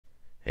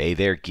Hey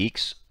there,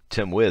 geeks.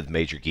 Tim with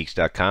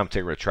MajorGeeks.com.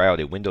 Today we're going to try out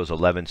a Windows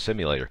 11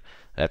 simulator.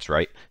 That's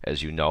right,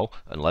 as you know,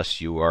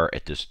 unless you are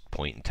at this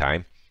point in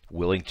time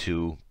willing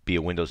to be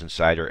a Windows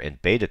insider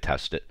and beta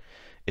test it,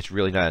 it's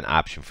really not an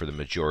option for the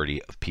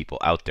majority of people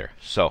out there.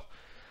 So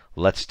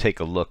let's take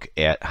a look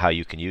at how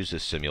you can use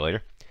this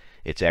simulator.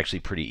 It's actually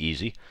pretty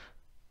easy.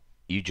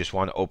 You just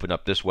want to open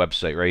up this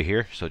website right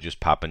here. So just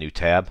pop a new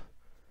tab,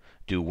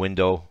 do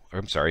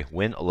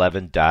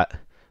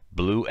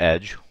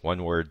win11.blueedge,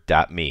 one word,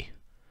 .me.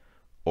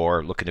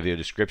 Or look in the video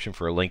description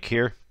for a link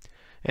here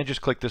and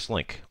just click this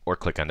link or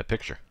click on the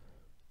picture.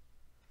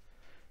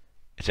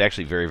 It's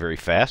actually very, very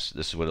fast.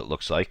 This is what it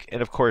looks like.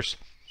 And of course,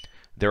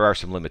 there are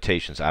some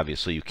limitations.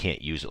 Obviously, you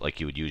can't use it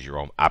like you would use your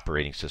own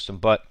operating system,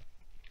 but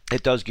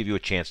it does give you a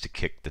chance to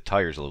kick the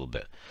tires a little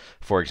bit.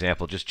 For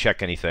example, just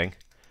check anything.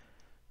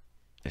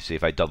 And see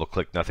if I double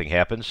click, nothing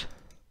happens.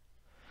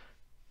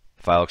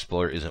 File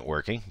Explorer isn't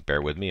working.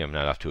 Bear with me, I'm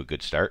not off to a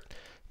good start.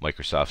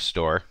 Microsoft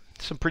Store,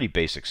 some pretty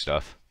basic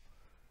stuff.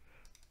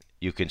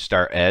 You can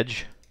start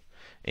Edge,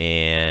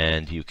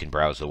 and you can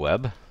browse the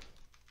web.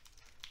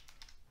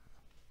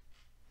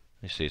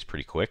 You see it's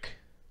pretty quick.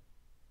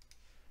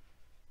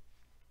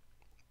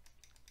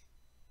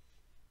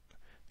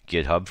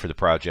 GitHub for the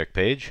project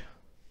page.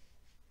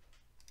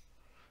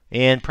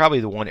 And probably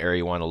the one area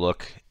you want to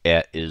look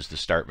at is the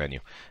start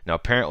menu. Now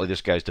apparently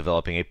this guy's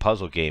developing a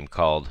puzzle game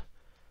called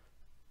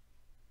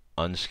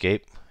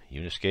Uniscape.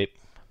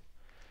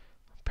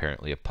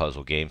 Apparently a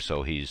puzzle game,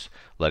 so he's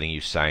letting you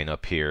sign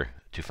up here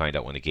to find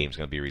out when the game's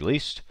going to be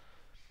released.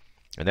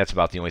 And that's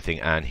about the only thing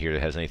on here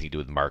that has anything to do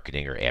with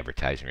marketing or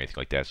advertising or anything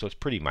like that. So it's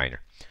pretty minor.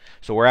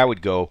 So where I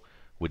would go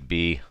would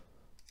be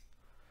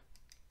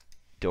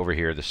over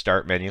here, the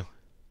start menu.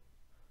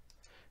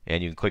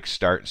 And you can click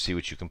start and see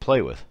what you can play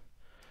with.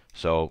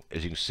 So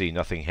as you can see,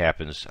 nothing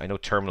happens. I know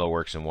terminal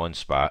works in one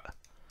spot,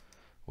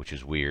 which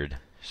is weird.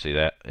 See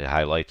that? It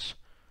highlights.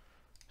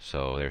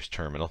 So there's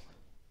terminal.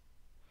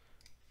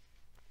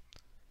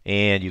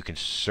 And you can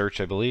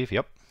search, I believe.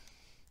 Yep.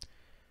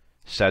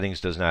 Settings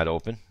does not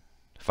open.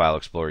 File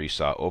Explorer you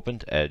saw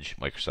opened. Edge,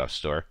 Microsoft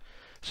Store.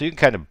 So you can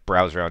kind of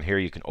browse around here.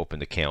 You can open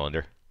the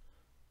calendar.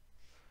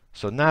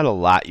 So not a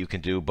lot you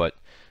can do, but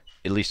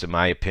at least in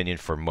my opinion,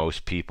 for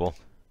most people,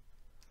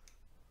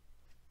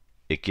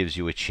 it gives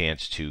you a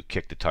chance to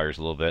kick the tires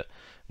a little bit.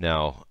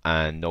 Now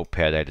on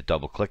Notepad I had to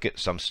double click it.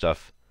 Some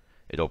stuff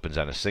it opens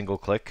on a single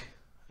click,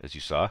 as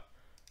you saw.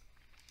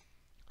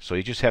 So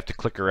you just have to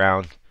click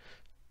around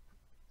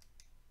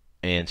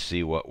and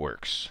see what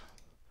works.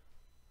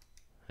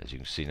 As you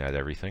can see, not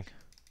everything.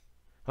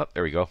 Oh,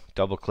 there we go.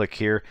 Double click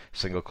here,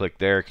 single click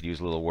there. Could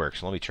use a little work.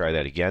 So let me try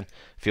that again.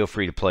 Feel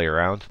free to play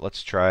around.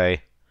 Let's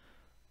try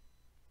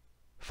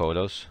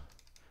photos.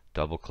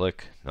 Double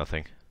click,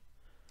 nothing.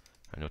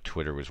 I know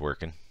Twitter was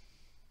working.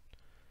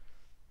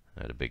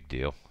 Not a big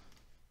deal.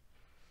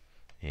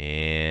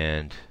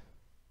 And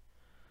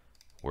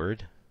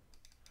Word?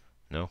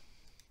 No.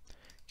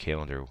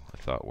 Calendar, I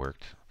thought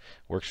worked.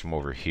 Works from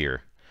over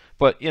here.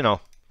 But, you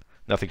know,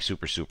 nothing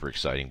super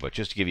exciting, but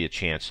just to give you a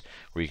chance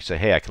where you can say,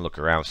 hey, I can look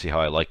around and see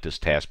how I like this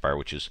taskbar,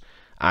 which is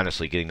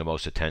honestly getting the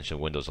most attention of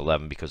Windows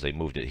 11 because they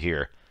moved it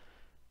here.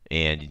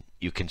 And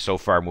you can so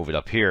far move it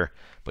up here,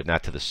 but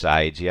not to the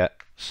sides yet.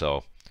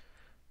 So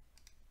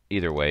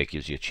either way, it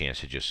gives you a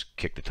chance to just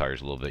kick the tires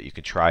a little bit. You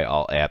can try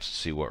all apps to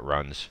see what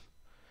runs,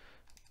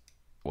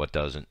 what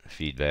doesn't.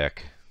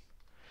 Feedback,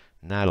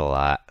 not a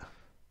lot.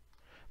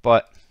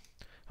 But,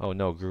 oh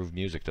no, Groove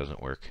Music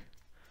doesn't work.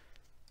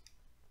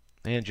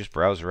 And just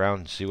browse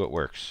around and see what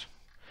works.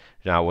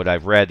 Now, what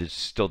I've read is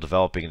still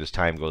developing as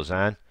time goes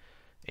on,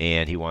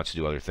 and he wants to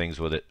do other things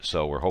with it,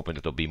 so we're hoping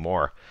that there'll be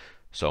more.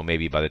 So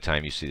maybe by the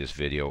time you see this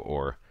video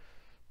or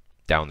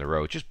down the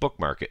road, just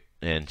bookmark it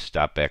and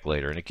stop back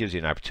later, and it gives you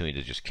an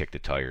opportunity to just kick the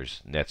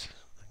tires. And that's,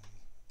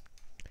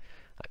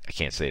 I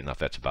can't say enough,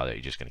 that's about it.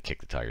 You're just going to kick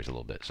the tires a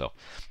little bit. So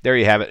there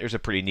you have it. There's a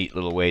pretty neat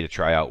little way to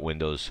try out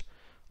Windows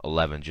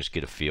 11, just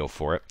get a feel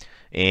for it.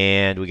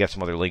 And we got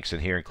some other links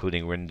in here,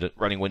 including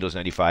running Windows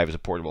 95 as a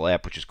portable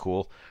app, which is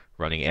cool.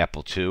 Running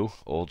Apple II,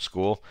 old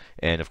school.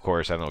 And of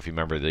course, I don't know if you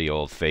remember the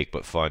old fake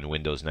but fun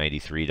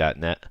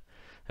Windows93.net. That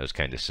was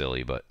kind of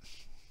silly, but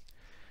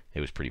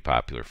it was pretty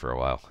popular for a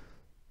while.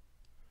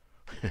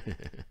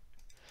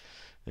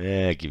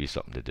 Give you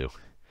something to do.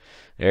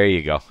 There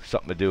you go.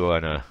 Something to do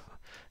on a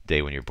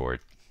day when you're bored.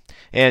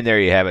 And there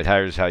you have it.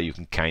 Here's how you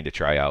can kind of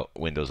try out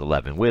Windows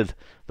 11 with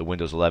the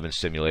Windows 11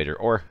 simulator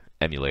or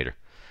emulator.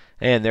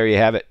 And there you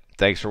have it.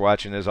 Thanks for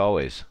watching as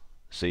always.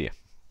 See ya.